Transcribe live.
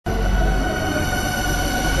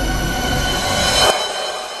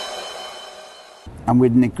I'm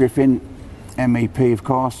with Nick Griffin, MEP, of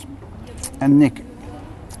course. And Nick,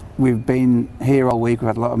 we've been here all week, we've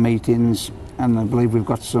had a lot of meetings, and I believe we've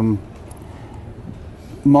got some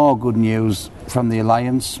more good news from the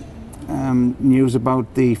Alliance, news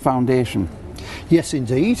about the foundation. Yes,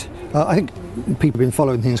 indeed. I think people who've been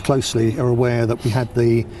following things closely are aware that we had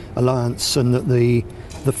the Alliance and that the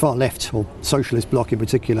far left, or socialist bloc in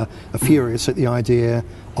particular, are furious at the idea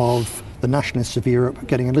of the Nationalists of Europe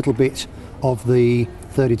getting a little bit of the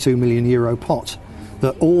 €32 million pot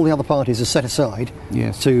that all the other parties have set aside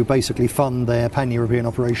to basically fund their pan-European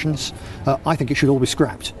operations. I think it should all be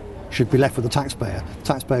scrapped. Should be left with the taxpayer.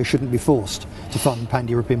 Taxpayers shouldn't be forced to fund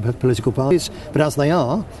pan-European political parties, but as they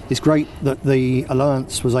are, it's great that the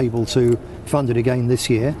Alliance was able to fund it again this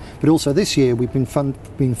year, but also this year we've been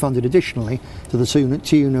funded additionally to the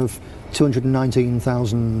tune of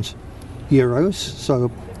 €219,000, so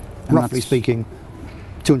and roughly speaking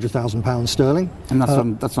 £200,000 sterling. And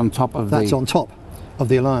that's on top of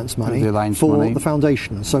the Alliance money the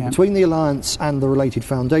foundation. So between the Alliance and the related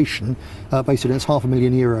foundation, basically it's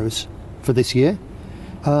 €500,000 for this year.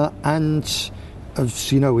 And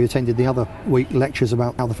as you know, we attended the other week lectures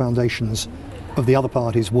about how the foundations of the other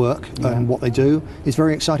parties work and what they do. It's a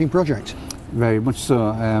very exciting project. Very much so.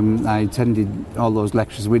 I attended all those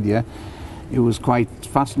lectures with you. It was quite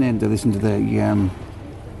fascinating to listen to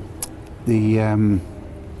the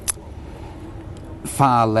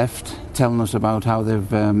far left telling us about how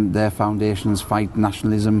their foundations fight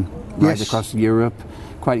nationalism right across Europe.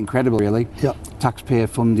 Quite incredible, really. Yep.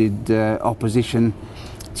 Taxpayer-funded opposition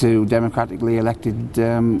to democratically elected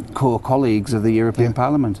core colleagues of the European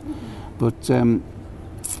Parliament. But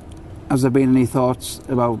has there been any thoughts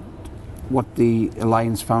about what the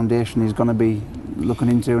Alliance Foundation is going to be looking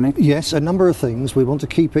into, Nick? Yes, a number of things. We want to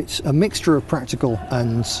keep it a mixture of practical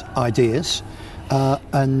and ideas.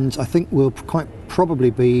 And I think we'll quite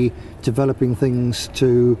probably be developing things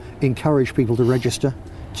to encourage people to register,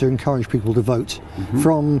 to encourage people to vote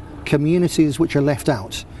from communities which are left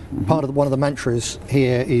out. One of the mantras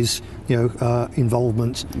here is,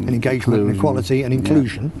 involvement and engagement and equality and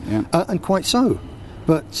inclusion, and quite so.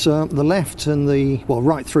 But the left and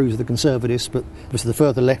right through to the Conservatives, but the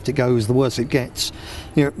further left it goes, the worse it gets.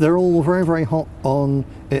 They're all very, very hot on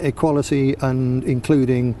equality and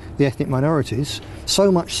including the ethnic minorities,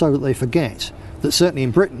 so much so that they forget that certainly in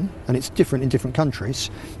Britain, and it's different in different countries,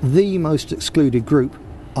 the most excluded group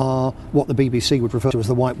are what the BBC would refer to as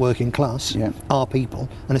the white working class, our people,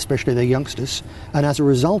 and especially their youngsters. And as a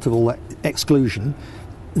result of all that exclusion,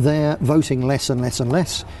 they're voting less and less and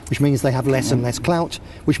less, which means they have less and less clout,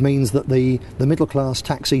 which means that the middle-class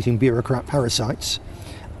tax-eating bureaucrat parasites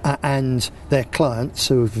and their clients,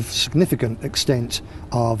 who of significant extent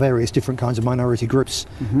are various different kinds of minority groups,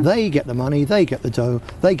 they get the money, they get the dough,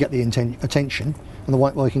 they get the attention, and the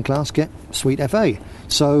white working class get sweet FA.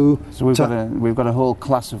 So we've got a whole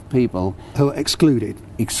class of people who are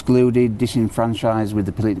excluded, disenfranchised with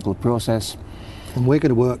the political process. And we're going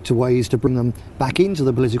to work to ways to bring them back into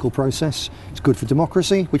the political process. It's good for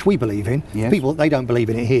democracy, which we believe in. Yes. People, they don't believe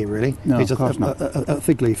in it here, really. No, it's of course not. A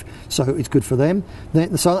fig leaf. So it's good for them.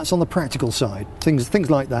 So that's on the practical side. Things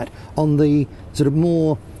like that. On the sort of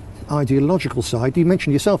more ideological side, you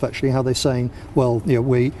mentioned yourself actually how they're saying,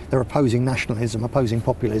 they're opposing nationalism, opposing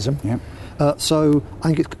populism. Yep. So I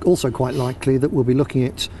think it's also quite likely that we'll be looking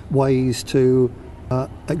at ways to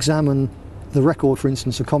examine the record, for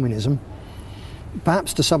instance, of communism.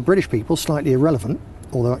 Perhaps to some British people slightly irrelevant,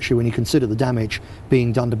 although actually when you consider the damage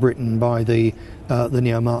being done to Britain by the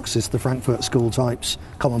neo-Marxists, the Frankfurt School types,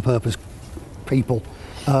 common purpose people,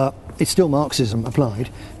 it's still Marxism applied.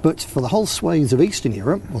 But for the whole swathes of Eastern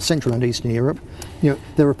Europe, or Central and Eastern Europe,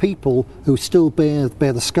 there are people who still bear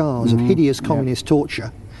the scars of hideous communist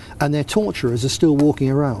torture, and their torturers are still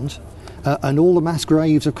walking around. And all the mass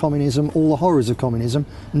graves of communism, all the horrors of communism,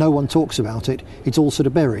 no one talks about it. It's all sort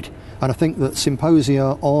of buried. And I think that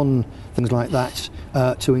symposia on things like that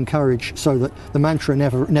to encourage, so that the mantra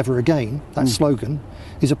never again, that slogan,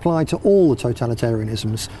 is applied to all the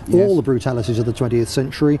totalitarianisms, all the brutalities of the 20th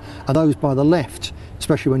century, and those by the left,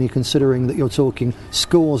 especially when you're considering that you're talking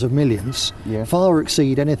scores of millions, far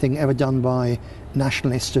exceed anything ever done by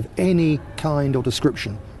nationalists of any kind or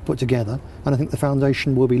description put together. And I think the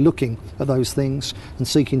foundation will be looking at those things and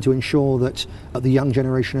seeking to ensure that the young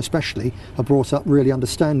generation especially are brought up really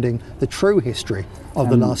understanding the true history of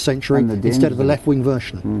the last century instead of the left-wing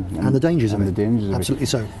version and the dangers of it. Absolutely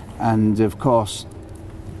so. And of course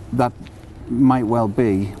that might well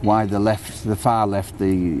be why the far left,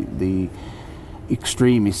 the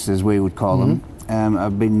extremists as we would call them,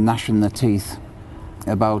 have been gnashing their teeth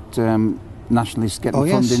about nationalists getting Oh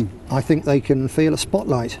yes, funding. I think they can feel a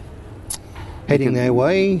spotlight heading their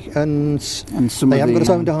way, and some they of haven't the, got a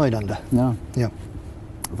zone to hide under. No. Yeah.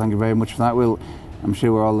 Thank you very much for that. I'm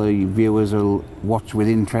sure all the viewers will watch with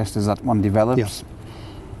interest as that one develops.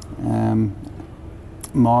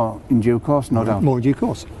 More in due course, no doubt. More in due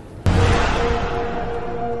course.